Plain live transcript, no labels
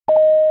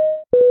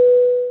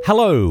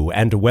Hello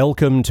and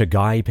welcome to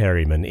Guy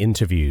Perryman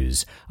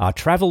Interviews. Our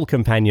travel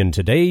companion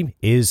today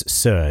is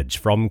Serge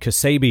from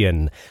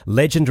Kasabian,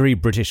 legendary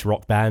British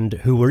rock band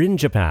who were in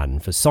Japan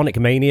for Sonic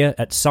Mania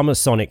at Summer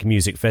Sonic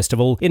Music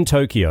Festival in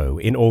Tokyo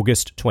in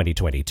August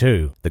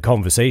 2022. The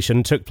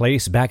conversation took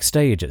place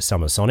backstage at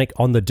Summer Sonic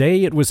on the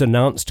day it was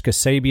announced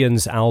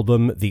Kasabian's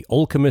album The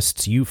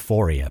Alchemist's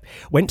Euphoria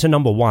went to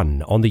number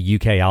 1 on the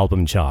UK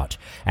album chart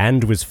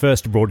and was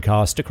first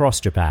broadcast across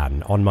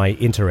Japan on my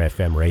Inter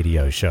FM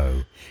radio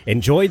show.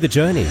 Enjoy the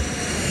journey.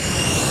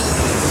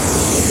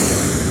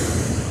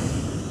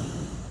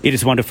 It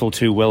is wonderful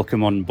to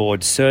welcome on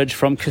board Serge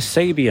from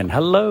Kasabian.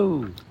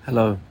 Hello.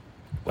 Hello.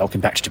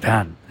 Welcome back to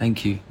Japan.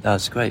 Thank you.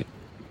 That's great.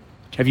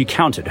 Have you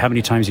counted how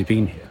many times you've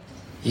been here?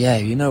 Yeah,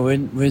 you know,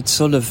 we're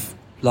sort of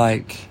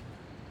like,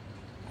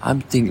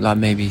 I'm thinking like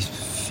maybe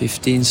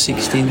 15,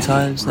 16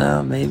 times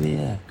now, maybe,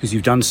 yeah. Because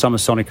you've done Summer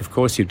Sonic, of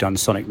course, you've done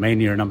Sonic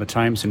Mania a number of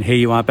times, and here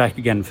you are back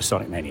again for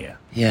Sonic Mania.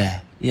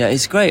 Yeah,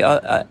 it's great.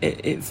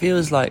 It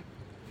feels like,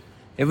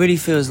 it really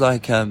feels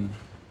like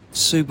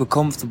super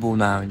comfortable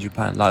now in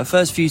Japan. Like the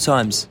first few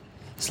times,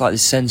 it's like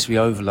this sensory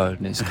overload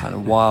and it's kind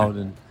of wild.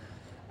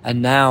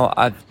 And now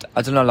I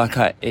don't know,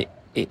 like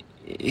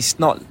it's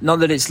not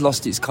that it's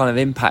lost its kind of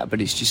impact,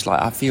 but it's just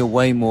like I feel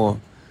way more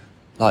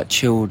like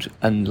chilled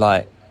and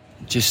like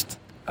just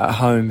at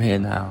home here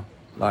now.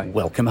 Like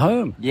welcome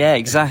home. Yeah,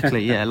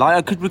 exactly. Yeah, like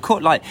I could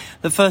record. Like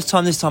the first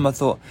time, this time I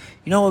thought,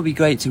 you know, what would be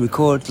great to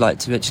record, like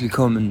to actually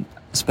come and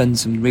spend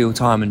some real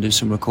time and do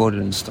some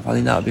recording and stuff. I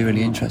think that would be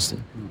really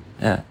interesting.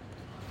 Yeah.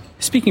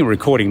 Speaking of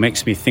recording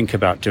makes me think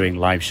about doing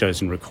live shows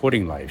and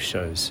recording live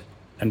shows.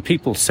 And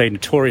people say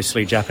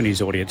notoriously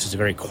Japanese audiences are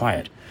very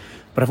quiet.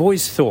 But I've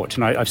always thought,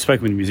 and I've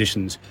spoken with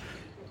musicians,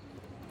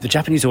 the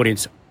Japanese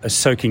audience are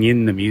soaking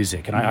in the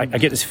music. And I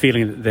get this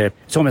feeling that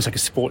it's almost like a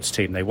sports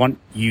team. They want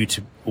you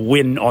to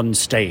win on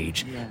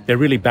stage. Yeah. They're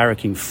really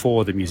barracking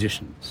for the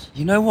musicians.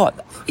 You know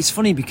what? It's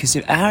funny because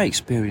in our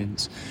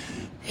experience,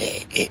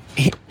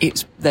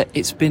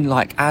 it's been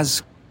like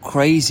as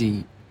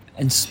crazy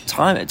and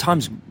at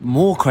times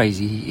more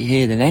crazy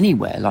here than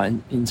anywhere, like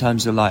in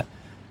terms of like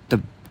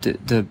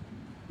the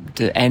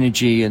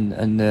energy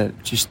and the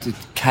just the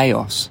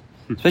chaos,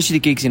 especially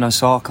the gigs in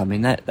Osaka. I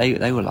mean,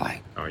 they were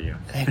like, oh yeah,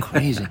 they're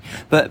crazy.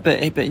 but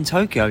in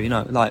Tokyo, you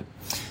know, like,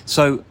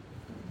 so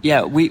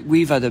yeah,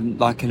 we've had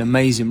an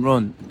amazing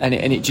run, and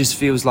it just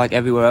feels like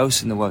everywhere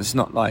else in the world. It's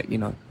not like, you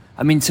know,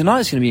 I mean,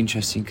 tonight's going to be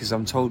interesting because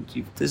I'm told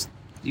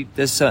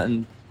there's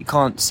certain you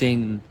can't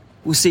sing.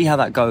 We'll see how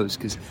that goes,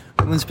 because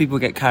once people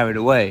get carried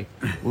away,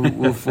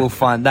 we'll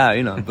find out,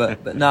 you know.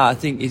 But no, I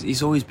think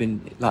it's always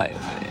been like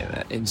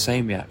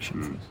insane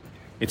reaction for us.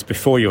 It's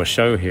before your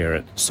show here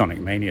at Sonic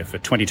Mania for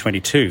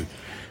 2022,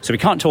 so we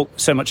can't talk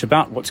so much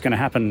about what's going to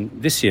happen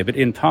this year. But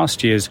in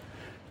past years,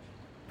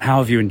 how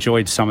have you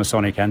enjoyed Summer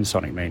Sonic and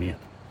Sonic Mania?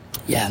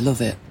 Yeah, I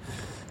love it.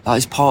 Like,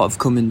 it's part of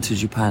coming to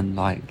Japan.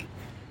 Like,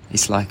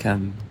 it's like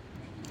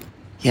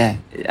yeah,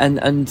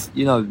 and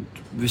you know,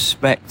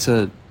 respect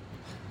to,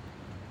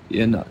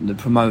 you know, the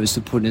promoters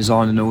for putting us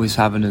on and always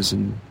having us,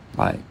 and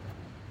like,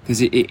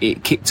 because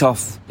it kicked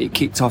off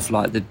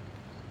like the,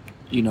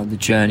 you know, the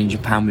journey in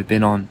Japan we've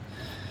been on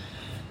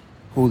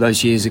all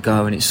those years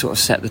ago, and it sort of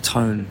set the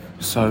tone.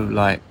 So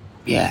like,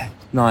 yeah,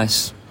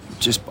 nice.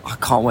 Just I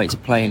can't wait to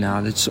play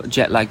now. The sort of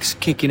jet lag's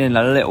kicking in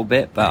a little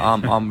bit, but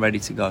I'm ready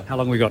to go. How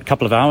long we got? A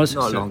couple of hours?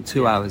 Not long,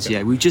 2 hours.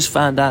 Yeah, we just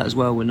found out as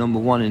well we're number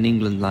 1 in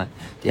England. Like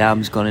the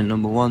album's gone in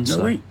number 1,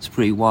 so it's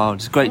pretty wild.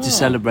 It's great to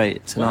celebrate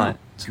it tonight.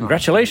 Wow.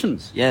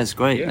 Congratulations! Yeah, it's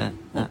great. Yeah.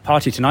 Yeah.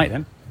 Party tonight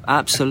then.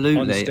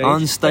 Absolutely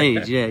on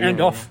stage. Yeah, and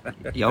off.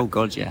 Yeah, oh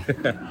god, yeah.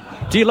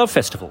 Do you love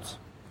festivals?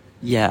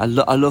 Yeah, I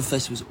love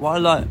festivals. What I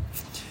like,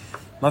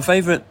 my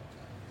favourite,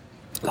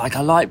 like,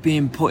 I like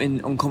being put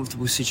in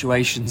uncomfortable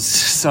situations.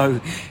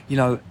 So, you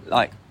know,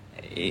 like,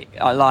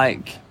 I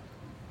like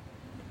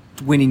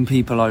winning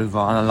people over,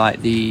 and I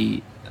like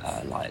the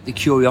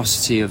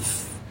curiosity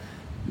of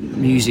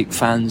music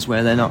fans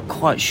where they're not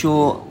quite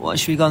sure, what,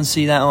 should we go and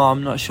see that? Oh,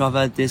 I'm not sure, I've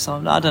heard this,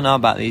 I don't know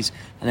about these.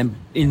 And then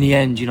in the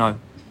end, you know,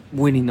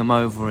 winning them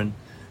over. And,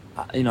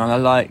 you know, I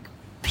like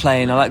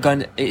playing, I like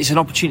going, it's an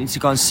opportunity to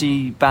go and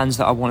see bands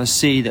that I want to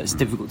see that's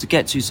difficult to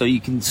get to, so you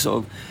can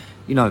sort of,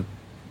 you know,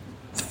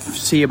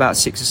 see about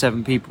 6 or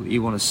 7 people that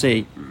you want to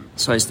see.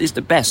 So it's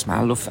the best, man.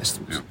 I love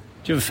festivals. Do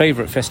you have a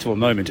favourite festival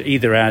moment,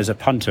 either as a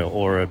punter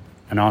or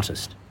an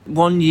artist?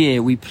 One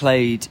year we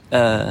played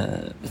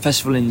a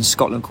festival in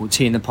Scotland called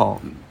Tea in the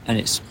Pot, and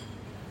it's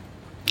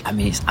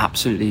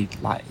absolutely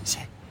like,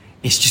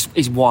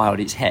 it's wild.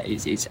 It's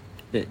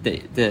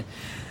the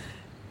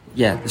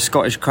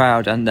Scottish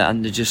crowd and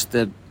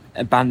the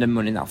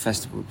abandonment in that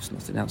festival was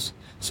nothing else.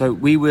 So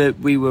we were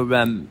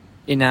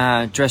in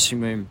our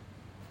dressing room.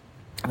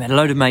 We had a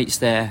load of mates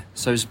there,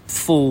 so it was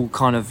full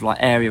kind of like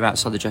area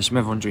outside the dressing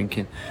room, everyone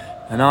drinking.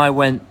 And I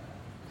went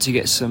to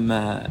get some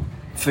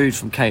food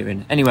from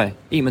catering. Anyway,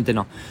 eat my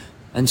dinner.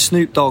 And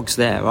Snoop Dogg's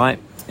there, right?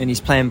 And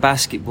he's playing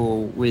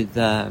basketball with,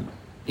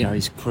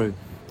 his crew.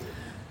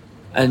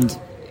 And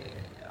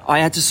I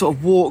had to sort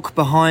of walk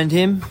behind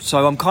him,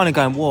 so I'm kind of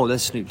going, whoa,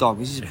 there's Snoop Dogg,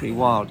 this is pretty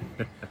wild.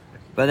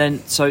 But then,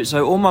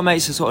 so all my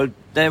mates are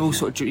they're all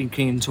sort of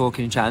drinking and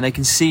talking and chatting, and they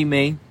can see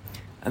me,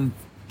 and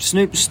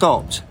Snoop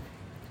stopped,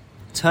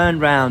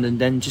 turned round, and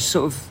then just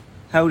sort of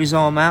held his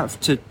arm out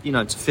to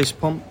fist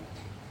pump.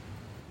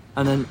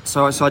 And then,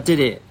 so I did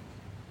it,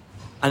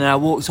 and then I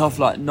walked off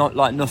like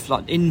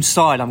nothing.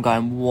 Inside, I'm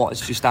going, what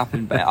has just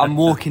happened? But I'm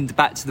walking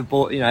back to the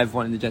board,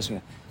 everyone in the dressing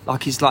room.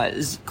 Like, it's like,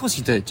 of course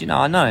you did,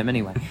 I know him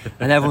anyway.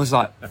 And everyone's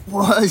like,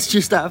 what has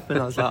just happened?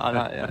 I was like, I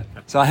know, yeah.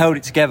 So I held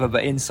it together,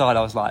 but inside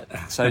I was like,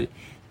 so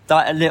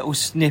that a little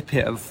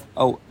snippet of,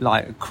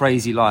 like, a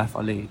crazy life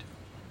I lead.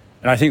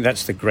 And I think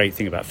that's the great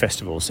thing about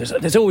festivals.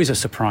 There's always a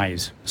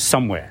surprise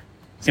somewhere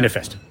in a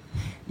festival.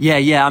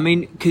 Yeah. I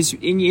mean, because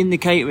in the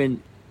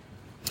catering,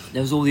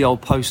 there was all the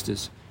old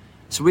posters.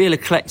 It's a real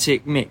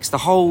eclectic mix. The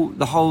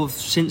whole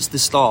since the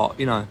start,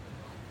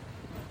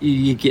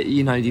 you get,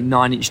 the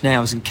 9 Inch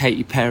Nails and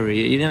Katy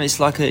Perry.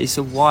 It's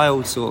a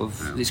wild sort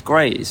of. It's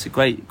great. It's a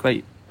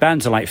great.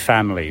 Bands are like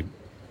family.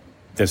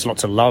 There's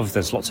lots of love.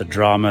 There's lots of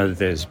drama.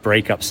 There's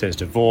breakups. There's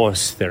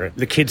divorce.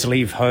 The kids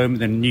leave home.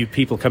 Then new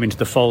people come into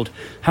the fold.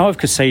 How have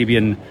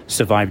Kasabian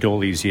survived all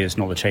these years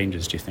and all the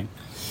changes? Do you think?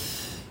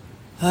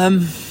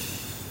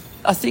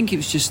 I think it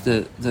was just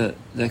the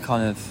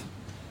kind of.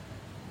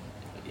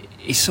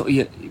 It's sort of,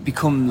 you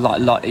become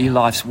like your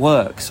life's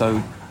work.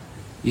 So.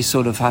 You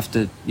sort of have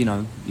to, you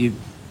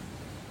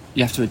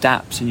have to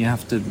adapt, and you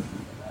have to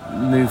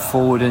move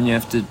forward, and you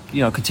have to,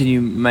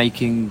 continue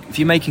making. If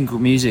you're making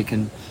good music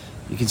and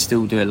you can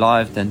still do it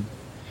live, then,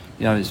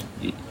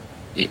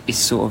 it's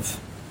sort of,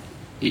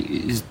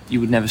 you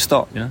would never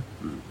stop,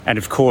 And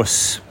of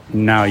course,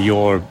 now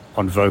you're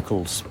on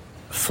vocals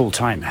full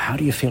time. How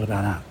do you feel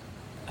about that?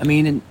 I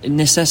mean, in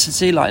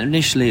necessity, like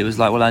initially it was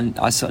like, well,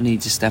 I sort of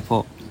need to step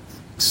up,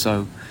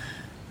 so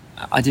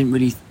I didn't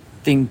really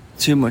think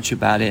too much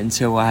about it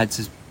until I had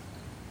to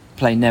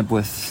play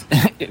Nebworth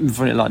in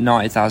front of like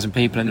 90,000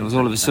 people, and it was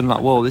all of a sudden like,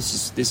 whoa,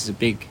 this is a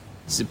big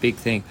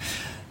thing.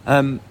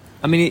 I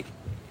mean,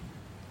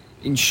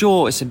 in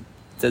short, it's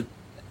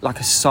like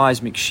a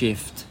seismic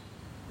shift.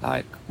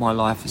 Like, my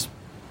life is.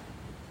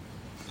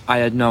 I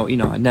had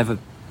I never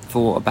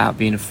thought about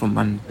being a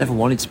frontman. Never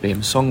wanted to be. I'm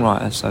a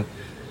songwriter, so.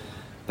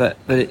 But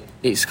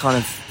it's kind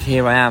of,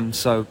 here I am.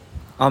 So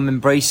I'm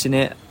embracing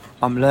it.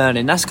 I'm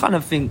learning. That's kind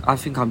of thing. I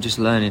think I'm just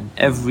learning.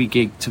 Every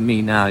gig to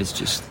me now is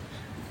just,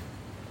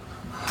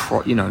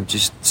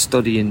 just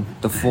studying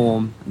the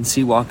form and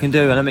see what I can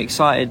do. And I'm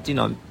excited,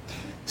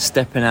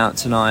 stepping out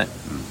tonight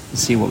and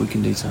see what we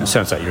can do tonight. It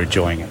sounds like you're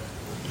enjoying it.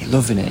 You're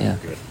loving it, yeah.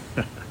 Good.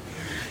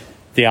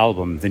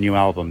 The new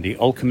album, the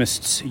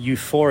Alchemist's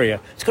Euphoria.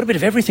 It's got a bit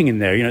of everything in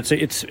there.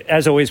 It's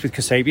as always with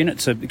Kasabian,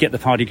 it's a get the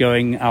party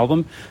going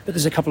album. But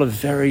there's a couple of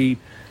very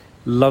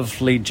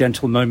lovely,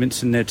 gentle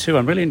moments in there too.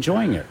 I'm really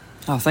enjoying it.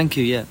 Oh, thank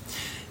you. Yeah,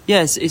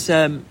 yes.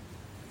 So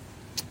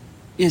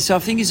I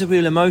think it's a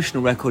real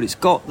emotional record. It's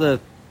got the,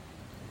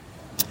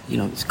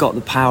 it's got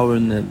the power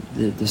and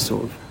the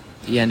sort of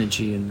the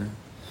energy and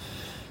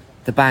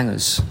the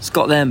bangers. It's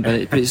got them,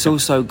 but it's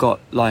also got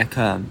like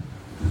a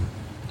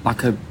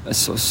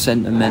sort of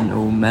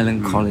sentimental,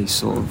 melancholy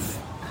sort of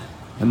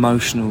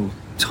emotional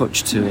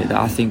touch to it that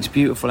I think is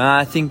beautiful. And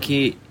I think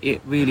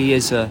it really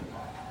is a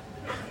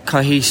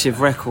cohesive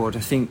record.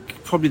 I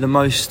think probably the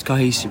most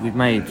cohesive we've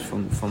made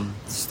from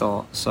the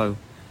start. So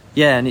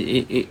yeah, and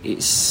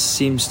it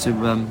seems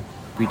to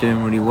be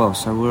doing really well.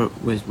 So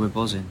we're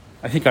buzzing.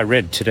 I think I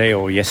read today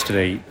or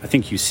yesterday, I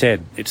think you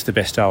said it's the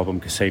best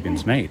album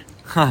Kasabian's made.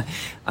 I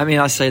mean,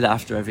 I say that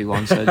after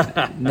everyone, so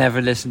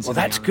never listen to Well,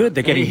 me that's on good. that.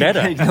 They're getting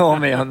better. Ignore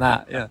me on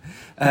that, yeah.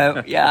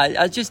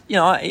 I just,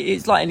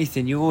 it's like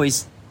anything. You're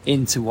always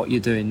into what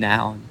you're doing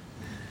now.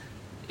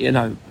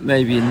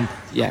 Maybe,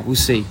 we'll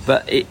see.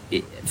 But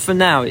for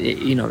now,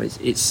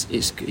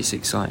 it's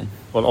exciting.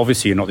 Well,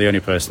 obviously, you're not the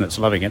only person that's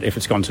loving it. If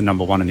it's gone to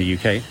number one in the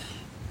UK.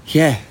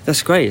 Yeah,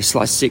 that's great. It's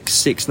like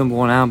six number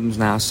one albums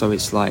now, so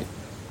it's like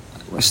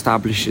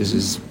establishes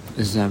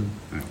as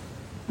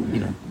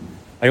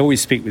I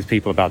always speak with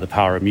people about the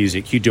power of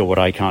music. You do what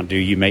I can't do.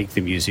 You make the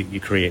music. You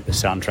create the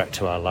soundtrack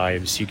to our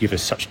lives. You give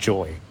us such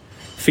joy.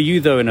 For you,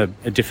 though, in a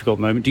difficult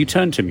moment, do you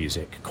turn to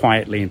music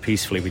quietly and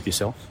peacefully with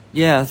yourself?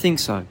 Yeah, I think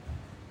so.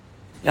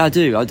 Yeah, I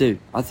do.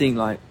 I think,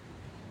 like,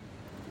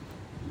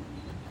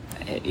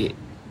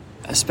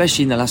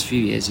 especially in the last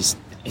few years,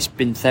 it's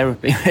been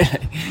therapy,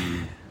 really.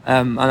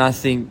 And I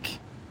think,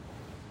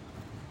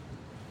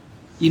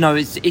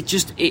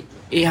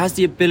 it has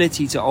the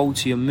ability to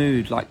alter your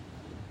mood, like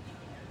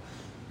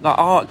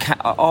art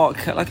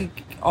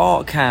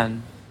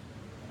can,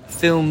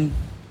 film,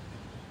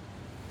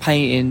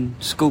 painting,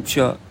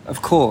 sculpture,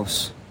 of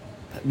course.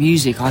 But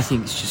music, I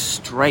think, is just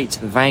straight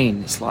to the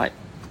vein. It's like,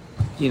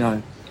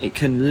 it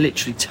can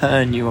literally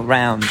turn you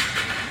around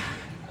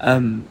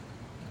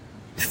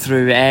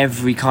through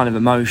every kind of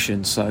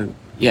emotion. So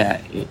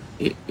yeah,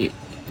 it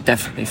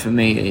definitely, for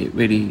me,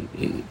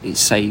 it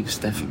saves,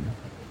 definitely.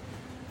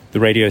 The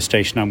radio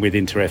station I'm with,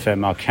 Inter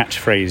FM, our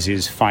catchphrase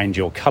is "Find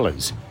Your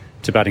Colours."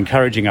 It's about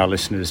encouraging our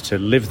listeners to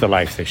live the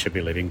life they should be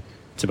living.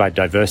 It's about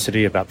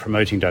diversity, about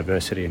promoting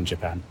diversity in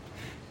Japan.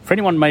 For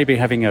anyone maybe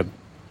having a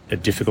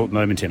difficult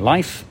moment in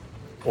life,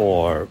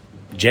 or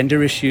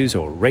gender issues,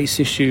 or race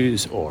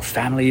issues, or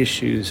family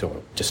issues,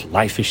 or just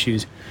life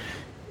issues,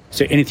 is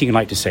there anything you'd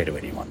like to say to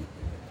anyone?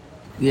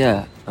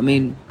 Yeah, I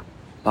mean,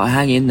 like,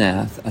 hang in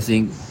there. I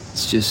think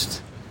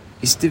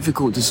it's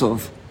difficult to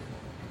sort of,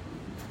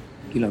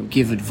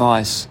 give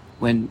advice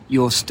when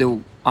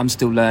I'm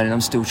still learning.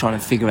 I'm still trying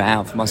to figure it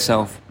out for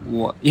myself.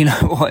 What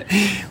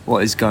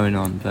is going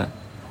on? But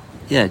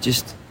yeah,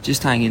 just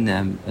hang in there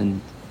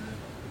and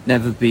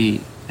never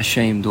be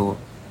ashamed or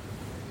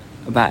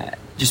about it.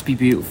 Just be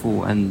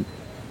beautiful and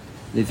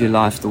live your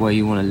life the way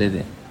you want to live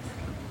it.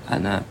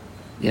 And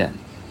yeah,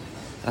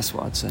 that's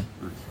what I'd say.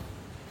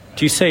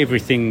 Do you say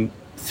everything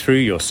through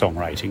your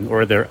songwriting,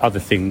 or are there other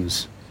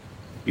things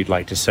you'd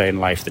like to say in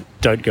life that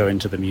don't go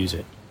into the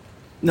music?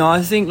 No,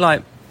 I think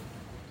like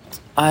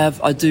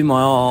I do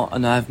my art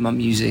and I have my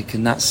music,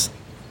 and that's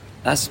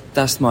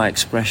my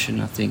expression.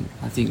 I think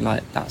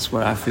like that's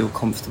where I feel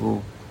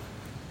comfortable.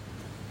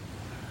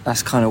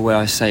 That's kind of where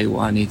I say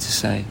what I need to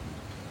say.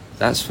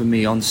 That's for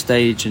me on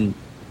stage and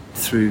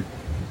through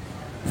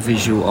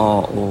visual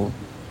art or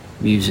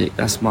music.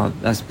 That's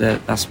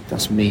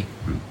me.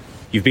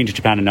 You've been to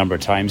Japan a number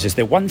of times. Is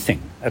there one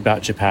thing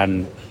about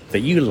Japan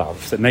that you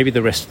love that maybe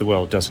the rest of the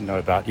world doesn't know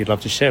about you'd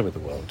love to share with the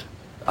world?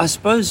 I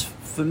suppose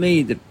for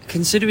me,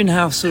 considering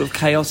how sort of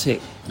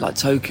chaotic like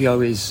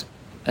Tokyo is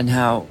and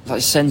how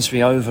like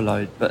sensory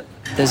overload, but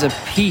there's a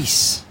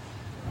peace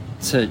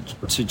to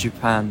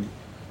Japan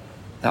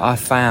that I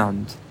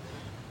found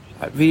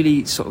like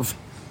really sort of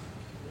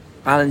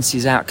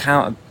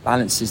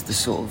counterbalances the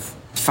sort of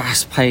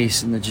fast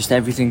pace and just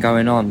everything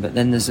going on. But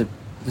then there's a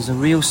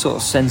real sort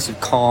of sense of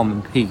calm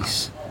and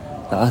peace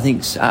that I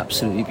think is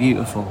absolutely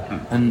beautiful.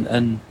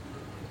 And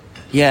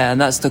yeah, and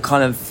that's the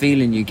kind of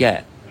feeling you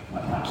get.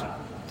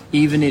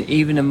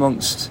 Even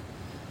amongst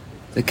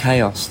the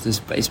chaos,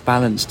 it's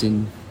balanced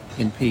in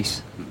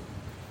peace.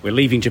 We're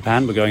leaving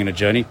Japan, we're going on a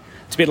journey.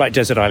 It's a bit like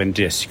Desert Island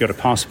Discs. You've got a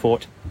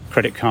passport,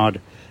 credit card,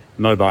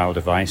 mobile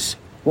device.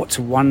 What's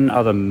one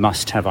other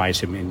must-have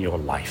item in your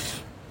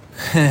life?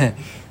 Okay,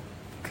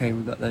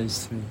 we've got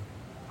those three.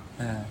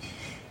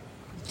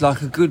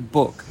 Like a good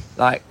book.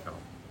 Like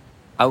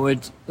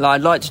I'd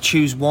like to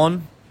choose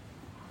one,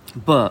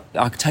 but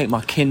I could take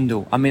my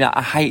Kindle. I mean,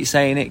 I hate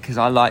saying it because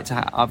I like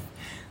to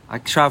I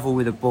travel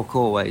with a book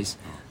always,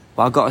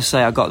 but I've got to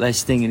say I got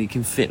this thing and it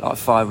can fit like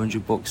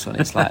 500 books on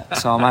it. It's like,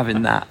 so I'm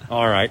having that.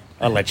 All right,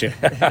 I'll let you.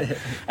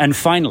 And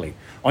finally,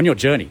 on your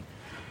journey,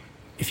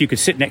 if you could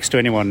sit next to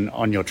anyone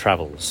on your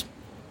travels,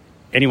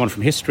 anyone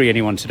from history,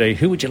 anyone today,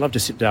 who would you love to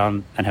sit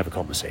down and have a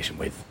conversation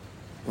with?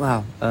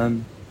 Wow.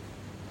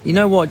 You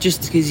know what?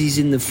 Just because he's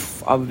in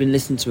I've been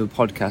listening to a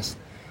podcast.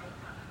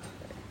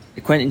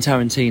 Quentin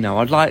Tarantino.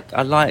 I'd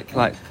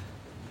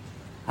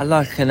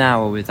like an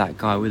hour with that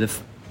guy with a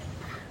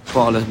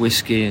bottle of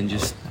whiskey and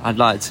just. I'd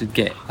like to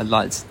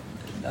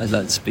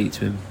speak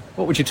to him.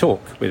 What would you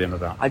talk with him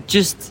about? I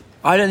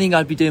don't think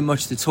I'd be doing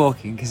much of the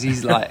talking because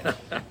he's like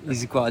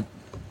he's quite.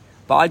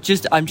 But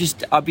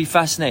I'd be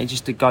fascinated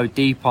just to go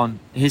deep on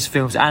his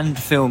films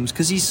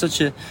because he's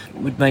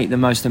would make the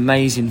most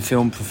amazing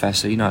film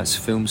professor. It's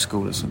film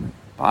school or something.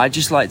 But I'd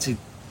just like to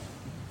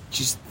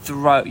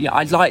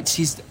I'd like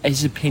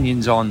his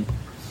opinions on,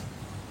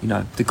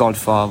 The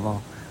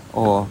Godfather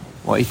or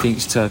what he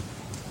thinks to,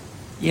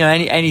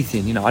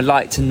 anything. I'd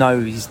like to know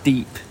his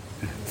deep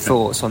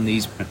thoughts on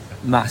these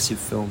massive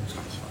films.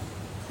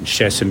 And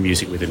share some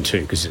music with him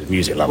too, because he's a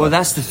music lover. Well,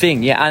 that's the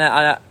thing, yeah,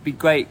 and it'd be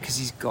great because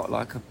he's got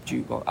like a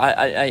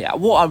jukebox.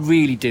 What I'm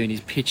really doing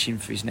is pitching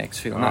for his next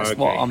film. That's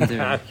what I'm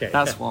doing. Okay.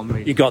 That's what I'm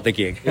really. You got the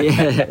gig.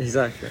 Yeah,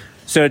 exactly.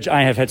 Serge,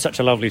 I have had such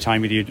a lovely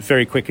time with you.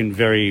 Very quick and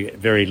very,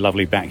 very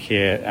lovely back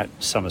here at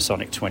Summer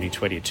Sonic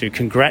 2022.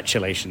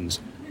 Congratulations,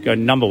 go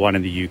 #1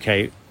 in the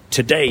UK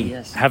today.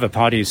 Yes. Have a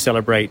party,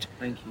 celebrate.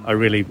 Thank you. I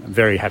really am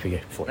very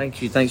happy for you.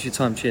 Thank you. Thanks for your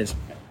time. Cheers.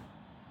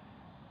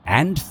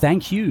 And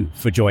thank you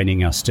for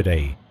joining us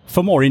today.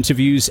 For more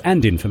interviews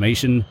and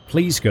information,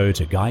 please go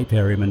to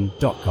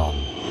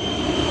guyperryman.com.